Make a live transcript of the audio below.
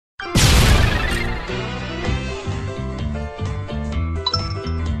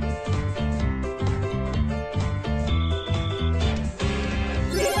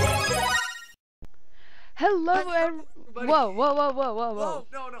Hello, Everybody. whoa, whoa, whoa, whoa, whoa, Whoa,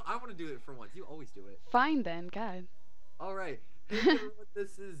 no, I want to do it for once. You always do it. Fine then, God. All right. Hey everyone,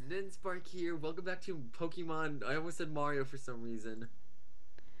 this is Ninspark here. Welcome back to Pokemon. I almost said Mario for some reason.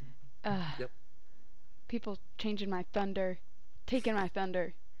 Yep. People changing my thunder, taking my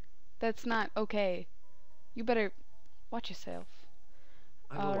thunder. That's not okay. You better watch yourself.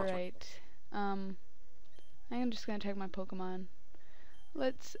 I will watch Alright. I'm just gonna check my Pokemon.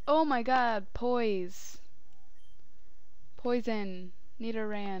 Oh my god, Poise. Poison.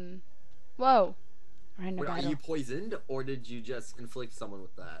 Nidoran. Whoa. Ran a Wait, are battle. you poisoned, or did you just inflict someone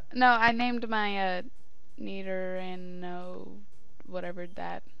with that? No, I named my, Nidoran, no, whatever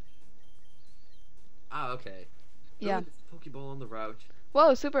that. Ah, okay. Yeah. There's a Pokeball on the route.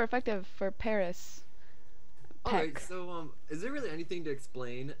 Whoa, super effective for Paris. Alright, so, is there really anything to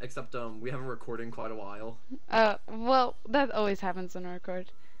explain, except, we haven't recorded in quite a while? Well, that always happens when I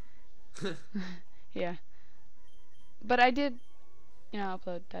record. Yeah. But I did,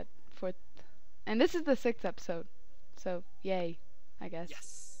 upload that fourth. And this is the 6th episode. So, yay, I guess.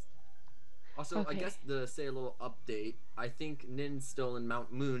 Yes. Also, Okay. I guess to say a little update, I think Nin's still in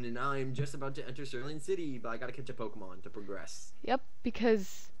Mount Moon, and I'm just about to enter Cerulean City, but I gotta catch a Pokemon to progress. Yep,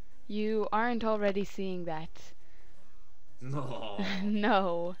 because you aren't already seeing that. No.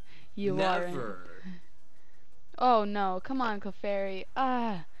 No, you aren't. Never. Oh no, come on, Clefairy.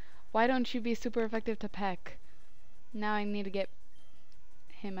 Why don't you be super effective to Peck? Now I need to get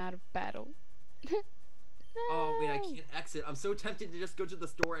him out of battle. Oh, wait, I can't exit. I'm so tempted to just go to the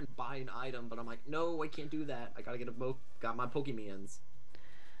store and buy an item, but I'm like, no, I can't do that. I gotta get got my Pokemons.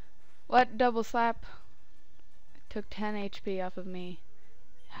 What? Double slap? Took 10 HP off of me.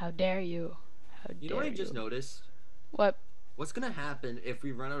 How dare you? How You know dare what I just noticed? What? What's gonna happen if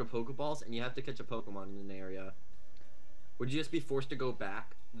we run out of Pokeballs and you have to catch a Pokemon in an area? Would you just be forced to go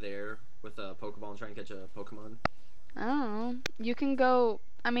back there with a Pokeball and try and catch a Pokemon? I don't know. You can go,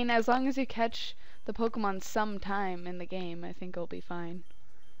 I mean, as long as you catch the Pokemon sometime in the game, I think it'll be fine.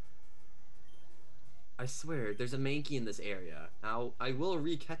 I swear, there's a Mankey in this area. I will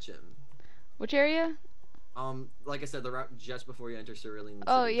re-catch him. Which area? Like I said, the route just before you enter Cerulean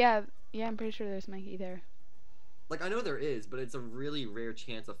Oh, City. yeah, I'm pretty sure there's Mankey there. Like, I know there is, but it's a really rare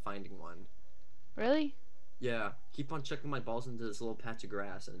chance of finding one. Really? Yeah, keep on checking my balls into this little patch of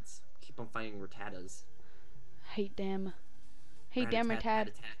grass, and keep on finding Rattatas. Hate them. Hate them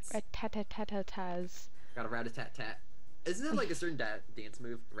Rattatatas. Got a Ratatat-tat. Isn't it like a certain dance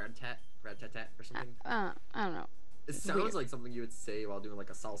move? Ratatat? Ratatat or something? I don't know. It It's sounds weird. like something you would say while doing like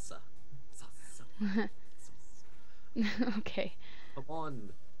a salsa. Salsa. Okay. Come on.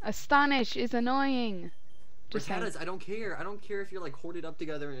 Astonish is annoying. Just saying. Rattatas, I don't care. I don't care if you're like hoarded up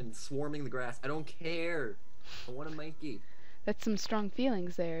together and swarming the grass. I don't care. I want a Mankey. That's some strong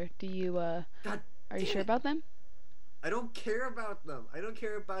feelings there. Do you, God are you damn sure it. about them? I don't care about them. I don't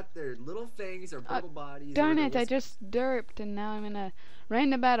care about their little fangs or purple bodies. Darn or it, I just derped and now I'm in a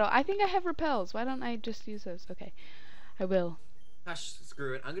random battle. I think I have repels. Why don't I just use those? Okay. I will. Gosh,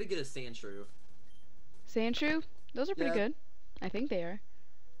 screw it. I'm gonna get a Sandshrew. Sandshrew? Those are pretty Yeah. good. I think they are.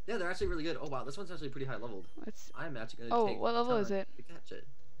 Yeah, they're actually really good. Oh wow, this one's actually pretty high leveled. Let's. I'm actually gonna Oh, take what level time is it? to catch it.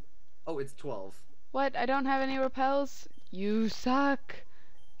 Oh, it's 12. What? I don't have any repels? You suck.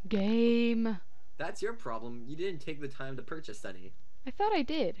 Game. That's your problem. You didn't take the time to purchase any. I thought I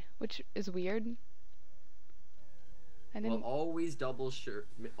did, which is weird. I Well, didn't. always double sure.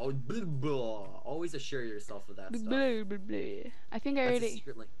 Oh, blah, blah. Always assure yourself of that stuff. Blah, blah, blah. I think I That's a already.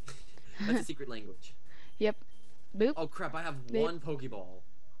 secret That's a secret language. Yep. Boop. Oh crap! I have Boop. one Pokeball.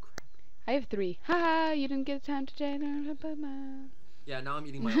 I have 3. Haha, you didn't get time to change. Yeah, now I'm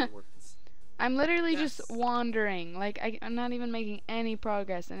eating my own words. I'm literally Yes. just wandering. Like, I'm not even making any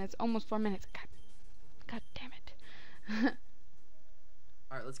progress, and it's almost 4 minutes. God damn it.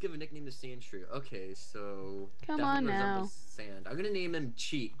 Alright, let's give a nickname to Sandshrew. Okay, so... Come definitely on resembles now. Sand. I'm gonna name him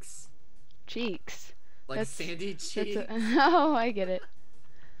Cheeks. Cheeks. Like That's- Sandy That's Cheeks. oh, I get it.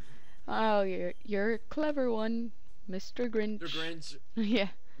 Oh, you're a clever one, Mr. Grinch. The Grinch. Yeah.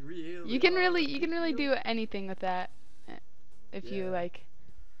 Really You can are. really do anything with that. If you Yeah. like.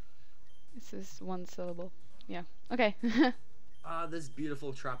 This is one syllable. Yeah. Okay. This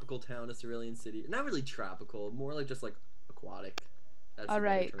beautiful tropical town of Cerulean City. Not really tropical, more like just like aquatic. That's the better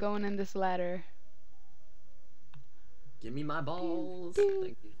Alright, term. going in this ladder. Give me my balls. do,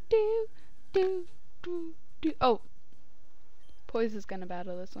 Thank you. Do. Oh! Poise is gonna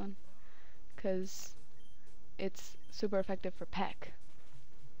battle this one. Because it's super effective for Peck.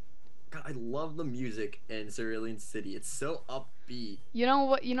 God, I love the music in Cerulean City. It's so upbeat. You know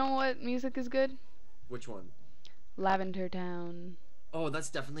what music is good? Which one? Lavender Town. Oh, that's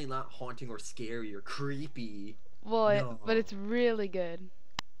definitely not haunting or scary or creepy. Well, but No. it's really good.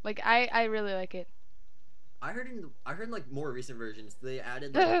 Like I really like it. I heard in, like more recent versions they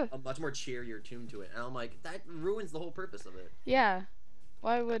added like a much more cheerier tune to it, and I'm like that ruins the whole purpose of it. Yeah.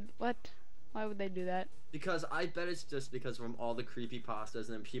 Why would what? Why would they do that? Because I bet it's just because from all the creepy pastas,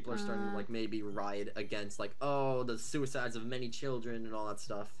 and then people are starting to Uh, like maybe riot against like, oh, the suicides of many children and all that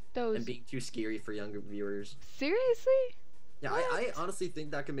stuff, and those being too scary for younger viewers. seriously? Yeah, I What? honestly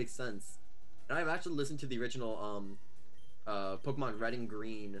think that could make sense. And I've actually listened to the original Pokemon Red and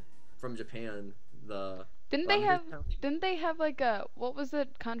Green from Japan. The Didn't they Lavender have Town. didn't they have like a what was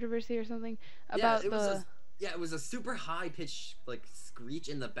it controversy or something Yeah, about the it was a super high pitch like screech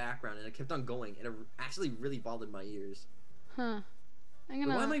in the background, and it kept on going, and it actually really bothered my ears. huh? I'm But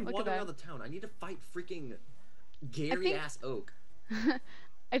why am gonna I look at wandering that. around the town? I need to fight freaking I Gary think ass Oak.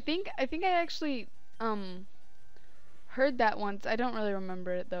 I think I actually um heard that once. I don't really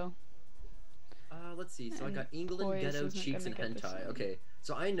remember it though. Let's see. So I And got England, poise Ghetto, isn't Cheeks, gonna and get this Hentai. one. Okay,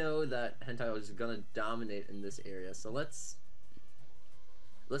 so I know that Hentai is gonna dominate in this area. So let's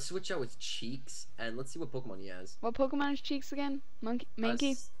switch out with Cheeks, and let's see what Pokemon he has. What Pokemon is Cheeks again? Monkey?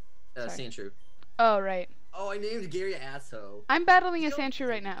 Mankey? Sorry. Sandshrew. Oh right. Oh, I named Gary Asshole. I'm battling a Yo, Sandshrew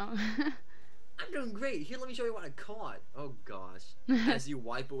right now. I'm doing great. Here, let me show you what I caught. Oh gosh. As you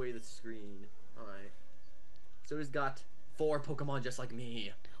wipe away the screen. Alright. So he's got 4 Pokemon just like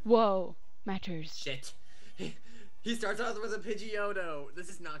me. Whoa, matters. Shit. He starts out with a Pidgeotto. This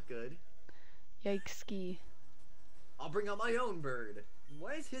is not good. Yikeski. I'll bring out my own bird.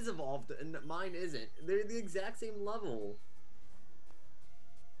 Why is his evolved and mine isn't? They're the exact same level.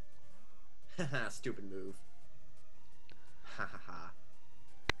 Haha, stupid move. Ha ha ha.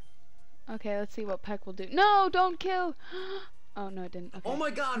 Okay, let's see what Peck will do. No, don't kill. Oh no, it didn't. Okay. Oh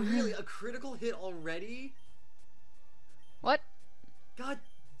my god, really? A critical hit already? What? God,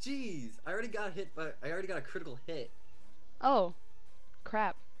 jeez. I already got a critical hit. Oh,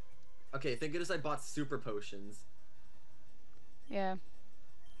 crap. Okay, thank goodness I bought super potions. Yeah.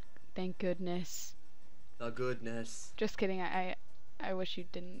 Thank goodness. The goodness. Just kidding. I wish you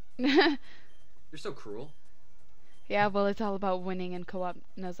didn't. You're so cruel. Yeah, well, it's all about winning in co-op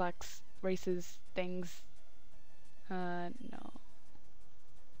Nuzlocke races things. No.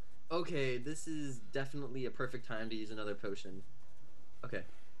 Okay, this is definitely a perfect time to use another potion. Okay.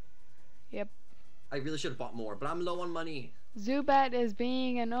 Yep. I really should have bought more, but I'm low on money. Zubat is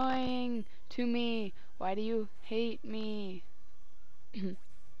being annoying to me. Why do you hate me?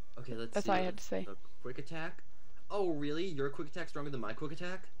 Okay, let's That's see. all I had to say. The quick attack? Oh, really? Your quick attack stronger than my quick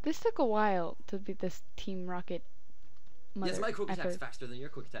attack? This took a while to beat this Team Rocket mother Yes, my quick attack's effer. faster than your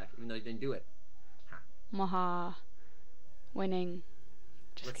quick attack, even though you didn't do it. Maha. Winning.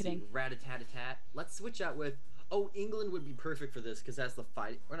 Just Let's kidding. see. Rat-a-tat-a-tat. Let's switch out with... Oh, England would be perfect for this, because that's the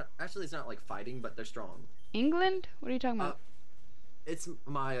fight... Or not, actually, it's not like fighting, but they're strong. England? What are you talking about? It's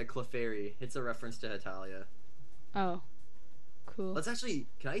my Clefairy. It's a reference to Hetalia. Oh. Cool. Let's actually...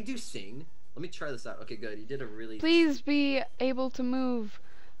 Can I do Sing? Let me try this out. Okay, good. You did a really... Please be able to move.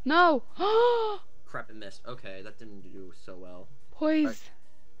 No! Crap, it missed. Okay, that didn't do so well. Poise. Right.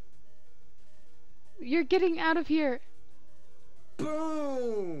 You're getting out of here.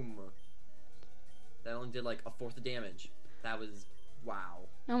 Boom! That only did like a fourth of damage. That was... Wow.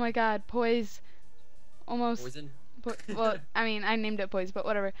 Oh my god, Poise. Almost. Poison? Well, I mean, I named it Poise, but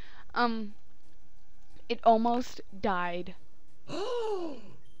whatever. It almost died.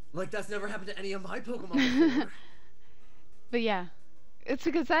 Like that's never happened to any of my Pokemon before. But yeah. It's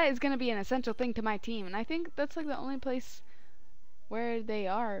because that is going to be an essential thing to my team. And I think that's like the only place where they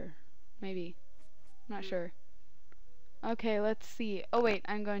are. Maybe. I'm not sure. Okay, let's see. Oh wait,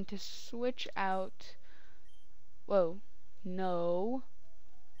 I'm going to switch out. Whoa. No.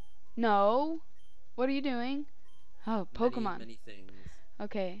 No. What are you doing? Oh, Pokemon. Many things.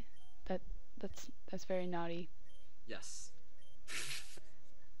 Okay. That's very naughty. Yes.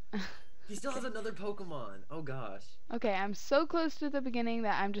 He still has another Pokemon. Oh gosh. Okay, I'm so close to the beginning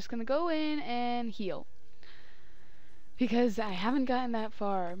that I'm just gonna go in and heal. Because I haven't gotten that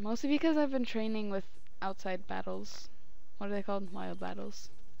far. Mostly because I've been training with outside battles. What are they called? Wild battles.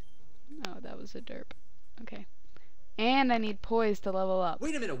 Oh, that was a derp. Okay. And I need Poise to level up.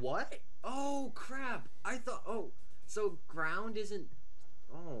 Wait a minute, what? Oh crap. I thought, oh, so ground isn't,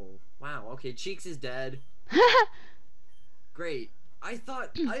 oh, wow. Okay, Cheeks is dead. Great. I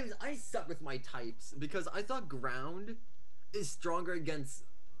thought, I suck with my types because I thought ground is stronger against,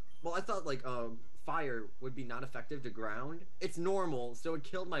 well, I thought like, fire would be not effective to ground. It's normal, so it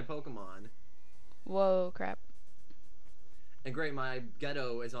killed my Pokemon. Whoa, crap. And great, my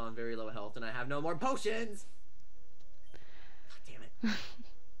Ghetto is on very low health and I have no more potions. God damn it.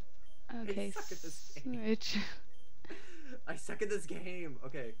 Okay, I suck at this game. switch. I suck at this game.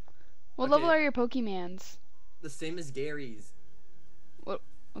 Okay. What Okay. level are your Pokemons? The same as Gary's. What?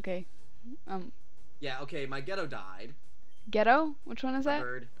 Okay. Yeah, okay, my ghetto died. Ghetto? Which one is A that?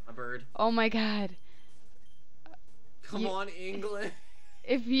 bird. A bird. Oh my god. Come on, England.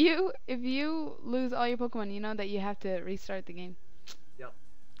 If you lose all your Pokemon, you know that you have to restart the game. Yep.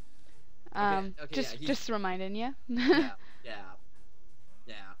 Okay, Just reminding you. Yeah.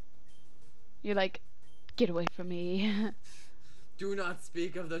 You're like, get away from me. Do not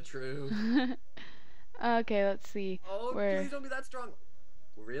speak of the truth. Okay, let's see. Oh, please don't be that strong.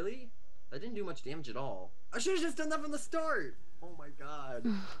 Really? That didn't do much damage at all. I should have just done that from the start. Oh my god.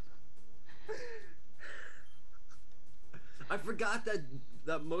 I forgot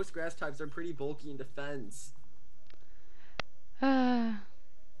that most grass types are pretty bulky in defense. I'm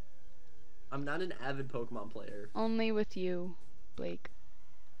not an avid Pokemon player. Only with you, Blake.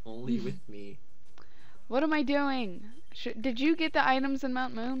 Only with me. What am I doing? Did you get the items in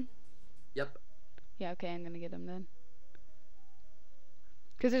Mount Moon? Yep. Yeah, okay, I'm gonna get them then.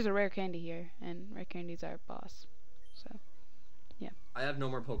 Because there's a rare candy here, and rare candy's our boss. So, yeah. I have no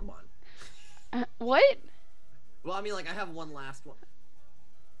more Pokemon. What? Well, I mean, like, I have one last one.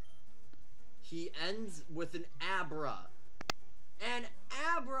 He ends with an Abra. An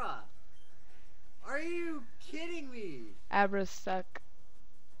Abra! Are you kidding me? Abras suck.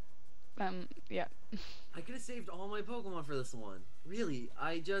 Yeah. I could have saved all my Pokemon for this one. Really,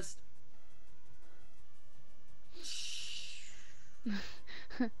 I just...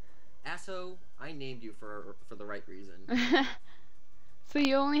 Asso, I named you for the right reason. So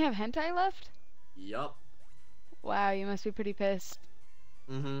you only have hentai left? Yup. Wow, you must be pretty pissed.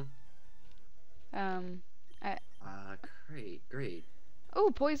 Mm-hmm. Great.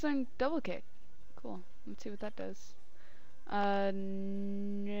 Oh, poison double kick. Cool. Let's see what that does. No.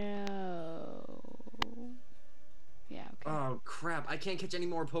 Yeah, okay. Oh, crap. I can't catch any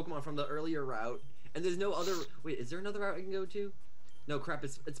more Pokemon from the earlier route. And there's no other... Wait, is there another route I can go to? No, crap.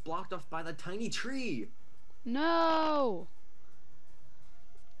 It's blocked off by that tiny tree. No!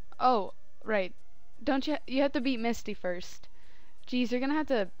 Oh, right. Don't you have to beat Misty first. Jeez, you're gonna have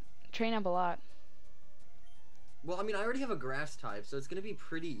to train up a lot. Well, I mean, I already have a grass type, so it's gonna be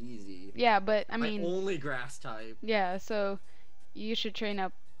pretty easy. Yeah, but, I mean... My only grass type. Yeah, so you should train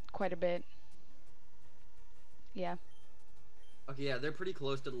up quite a bit. Yeah. Okay, yeah, they're pretty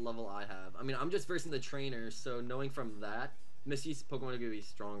close to the level I have. I mean, I'm just versing the trainers, so knowing from that, Misty's Pokemon are gonna be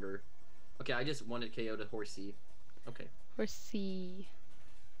stronger. Okay, I just wanted KO to Horsey. Okay. Horsey.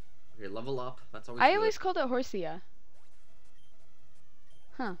 Okay, level up. That's always I good. always called it Horsia.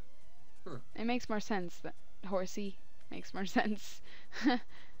 Huh. Huh. It makes more sense. That Horsey makes more sense. Oh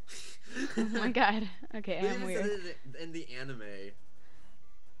my god. Okay, They I'm even weird. said it in the anime.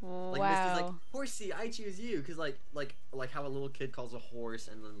 Wow. Like Misty's like, Horsey, I choose you, because like how a little kid calls a horse,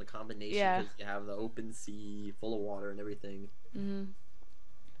 and then the combination, Yeah. because you have the open sea, full of water and everything.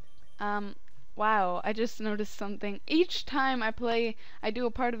 Wow, I just noticed something. Each time I do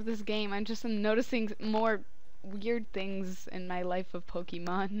a part of this game, I'm just noticing more weird things in my life of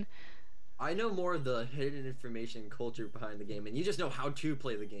Pokemon. I know more of the hidden information culture behind the game, and you just know how to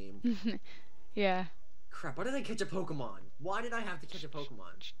play the game. Yeah. Crap, why did I catch a Pokemon? Why did I have to catch a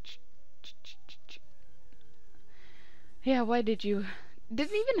Pokemon? Yeah, why did you?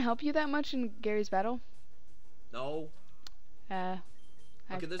 Did it even help you that much in Gary's battle? No.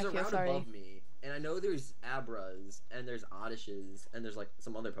 Okay, there's I a feel route sorry. above me, and I know there's Abras, and there's Oddishes, and there's like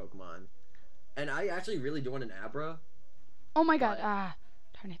some other Pokemon. And I actually really do want an Abra. Oh my god,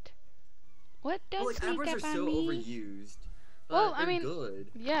 but... darn it. What does well, like, sneak Abras up are on so me? overused. But Well, I they're mean, good.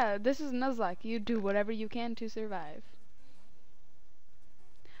 yeah, this is Nuzlocke. You do whatever you can to survive.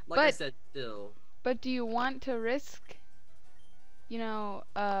 Like I but- said, still. But do you want to risk, you know,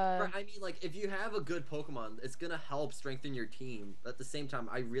 I mean, like, if you have a good Pokemon, it's gonna help strengthen your team. But at the same time,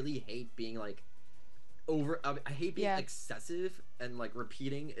 I really hate being, like, I hate being Yeah. excessive and, like,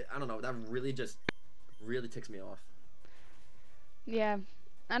 repeating. I don't know, that really ticks me off. Yeah,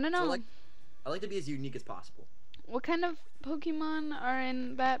 I don't know. So, like, I like to be as unique as possible. What kind of Pokemon are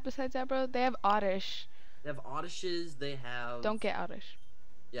in that besides Abra? They have Oddish. They have Oddishes, they have... Don't get Oddish.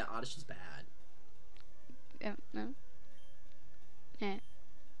 Yeah, Oddish is bad. No.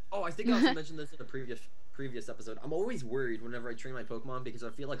 Oh, I think I also mentioned this in a previous episode. I'm always worried whenever I train my Pokemon because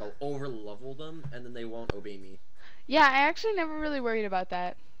I feel like I'll over-level them and then they won't obey me. Yeah, I actually never really worried about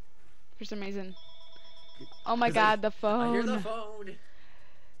that for some reason. Oh my 'Cause god, the phone. I hear the phone!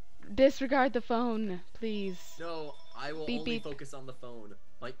 Disregard the phone, please. No, I will Beep, only beep. focus on the phone.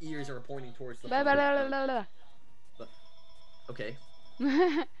 My ears are pointing towards the Blah, phone. blah, blah, blah, blah. Okay.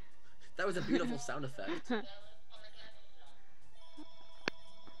 That was a beautiful sound effect.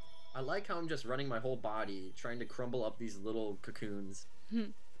 I like how I'm just running my whole body, trying to crumble up these little cocoons.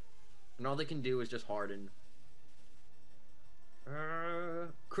 And all they can do is just harden.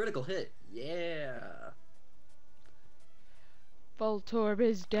 Critical hit. Yeah. Voltorb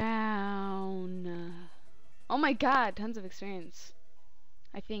is down. Oh my god, tons of experience.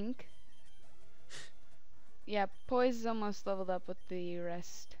 I think. Yeah, Poise is almost leveled up with the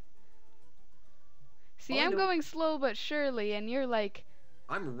rest. See, I'm going slow but surely, and you're like...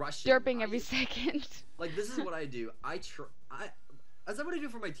 I'm rushing. Derping every second. Like, this is what I do. As I what I do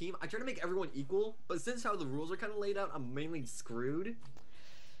for my team, I try to make everyone equal, but since how the rules are kind of laid out, I'm mainly screwed.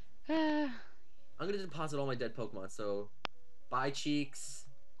 I'm gonna deposit all my dead Pokemon, so... Bye, Cheeks.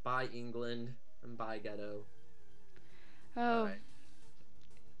 Bye, England. And bye, Ghetto. Oh. Right.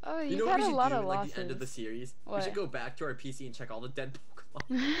 Oh, you you've know had what we a should lot do of in, losses. like, the end of the series? What? We should go back to our PC and check all the dead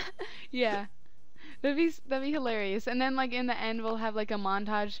Pokemon. Yeah. That'd be hilarious. And then like in the end we'll have like a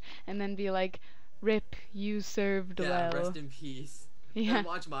montage and then be like, "Rip, you served Yeah, well." rest in peace. Yeah. And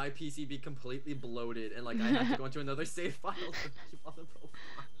watch my PC be completely bloated and like I have to go into another save file to keep all the Pokemon.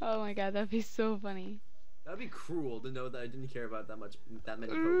 Oh my god, that'd be so funny. That'd be cruel to know that I didn't care about that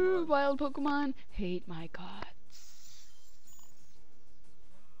many Ooh, Pokemon. wild Pokemon hate my guts.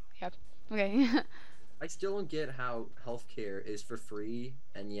 Yep. Okay. I still don't get how healthcare is for free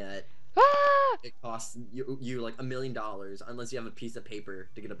and yet Ah! it costs you like $1 million unless you have a piece of paper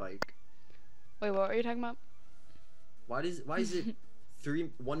to get a bike. Wait, what were you talking about? Why is it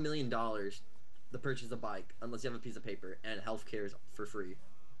 $1 million to purchase a bike unless you have a piece of paper and healthcare is for free?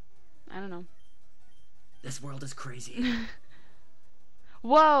 I don't know. This world is crazy.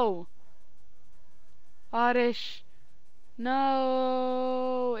 Whoa! Oddish.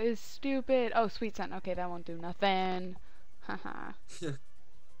 No, is stupid. Oh, Sweet Scent. Okay, that won't do nothing. Haha.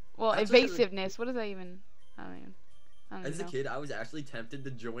 Well, evasiveness. What does that even? I don't even As a know. kid, I was actually tempted to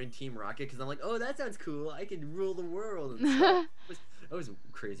join Team Rocket because I'm like, oh, that sounds cool. I can rule the world and stuff. I was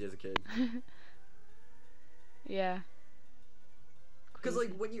crazy as a kid. Yeah. Because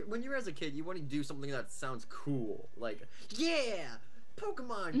like when you're as a kid, you want to do something that sounds cool. Like, yeah,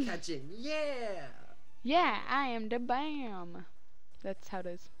 Pokemon catching, yeah. Yeah, I am the Bam. That's how it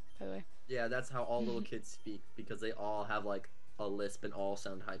is, by the way. Yeah, that's how all little kids speak because they all have like a lisp and all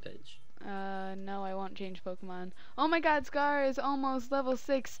sound high pitch. No, I won't change Pokemon. Oh my god, Scar is almost level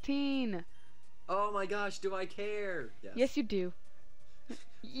 16. Oh my gosh, do I care? Yes, you do.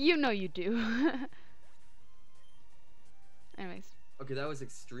 You know you do. Anyways. Okay, that was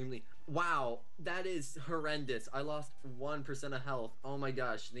extremely... Wow, that is horrendous. I lost 1% of health. Oh my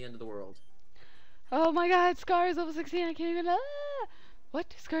gosh, the end of the world. Oh my god, Scar is level 16. I can't even...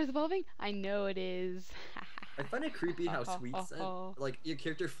 What? Scar is evolving? I know it is. I find it creepy how Sweet Scent, like, your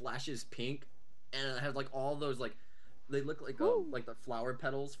character flashes pink, and it has, like, all those, like... They look like the flower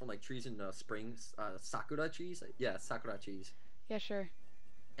petals from, like, trees in spring. Sakura trees? Yeah, Sakura trees. Yeah, sure.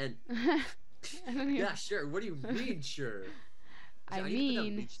 And... I don't even... Yeah, sure. What do you mean, sure? I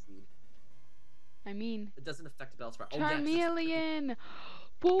mean... It doesn't affect Bellsprout. Charmeleon! Yes,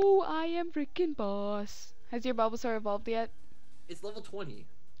 whoa, I am freaking boss. Has your Bulbasaur evolved yet? It's level 20.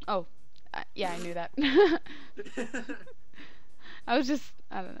 Oh. Yeah, I knew that. I was just...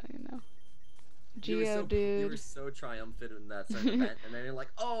 I don't know, you know. Dude. You were so triumphant in that second event, and then you're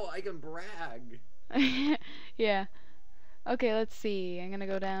like, oh, I can brag. Yeah. Okay, let's see. I'm gonna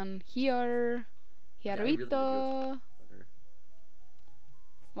go down here. Hiarito.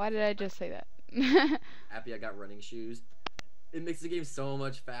 Why did I just say that? Happy I got running shoes. It makes the game so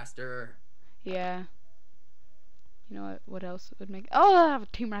much faster. Yeah. You know what else would make... Oh,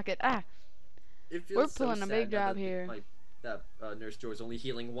 Team Rocket. Ah. It feels We're pulling a big job here. That Nurse Joy is only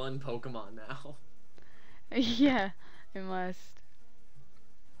healing one Pokemon now. Yeah, it must.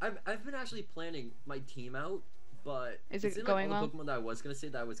 I've been actually planning my team out, but is it going well? well? The Pokemon that I was gonna say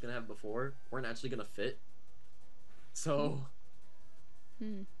that I was gonna have before weren't actually gonna fit. So.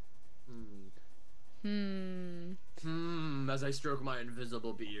 As I stroke my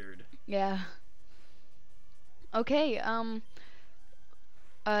invisible beard. Yeah. Okay.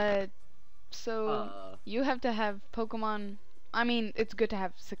 So you have to have Pokemon. I mean, it's good to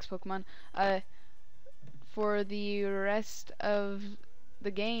have 6 Pokemon. For the rest of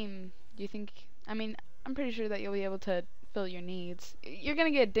the game, do you think? I mean, I'm pretty sure that you'll be able to fill your needs. You're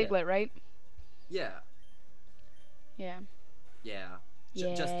gonna get Diglett, right? Yeah. Yeah. Yeah.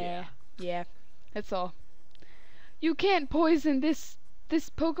 Yeah. Just yeah. Yeah. That's all. You can't poison this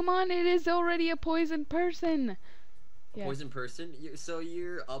Pokemon. It is already a poisoned person. A poison person? So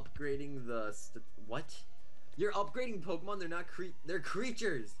you're upgrading the what? You're upgrading Pokemon. They're not they're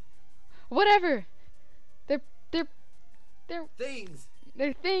creatures. Whatever. They're Things.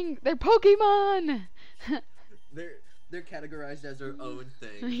 they're Pokemon. They're categorized as their own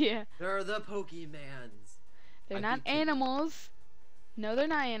thing. Yeah. They're the Pokemans. They're I not think animals. No, they're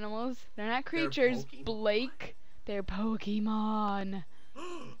not animals. They're not creatures, Pokemon. Blake. They're Pokemon.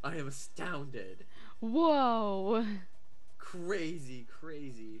 I am astounded. Whoa. Crazy.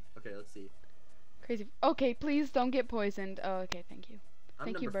 Okay, let's see. Crazy. Okay, please don't get poisoned. Oh, okay, thank you. I'm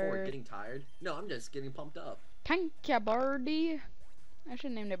Thank you, number 4, bird. getting tired. No, I'm just getting pumped up. Thank ya, birdie. I should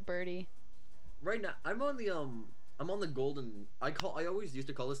have named it Birdie. Right now, I'm on the golden. I always used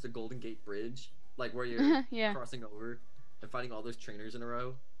to call this the Golden Gate Bridge, like where you're Yeah. crossing over and fighting all those trainers in a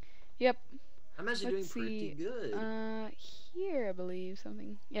row. Yep. I'm actually Let's doing pretty see. good. Here I believe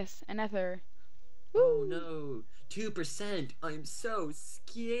something. Yes, an ether. Oh Woo. no, 2%. I'm so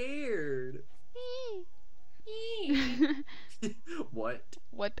scared. What?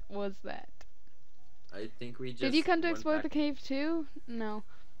 What was that? I think we just. Did you come to went explore back- the cave too? No.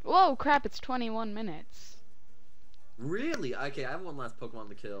 Whoa, crap! It's 21 minutes. Really? Okay, I have one last Pokemon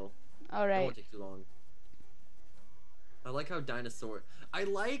to kill. All It right. won't take too long. I like how I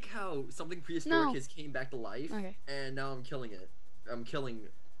like how something prehistoric No. has came back to life, Okay. and now I'm killing it.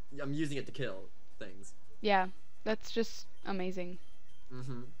 I'm using it to kill things. Yeah, that's just amazing.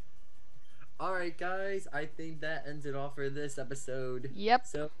 Mm-hmm. Alright, guys, I think that ends it off for this episode. Yep.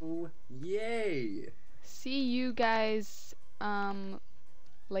 So, yay! See you guys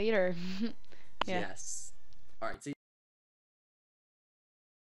later. Yeah. Yes. Alright, see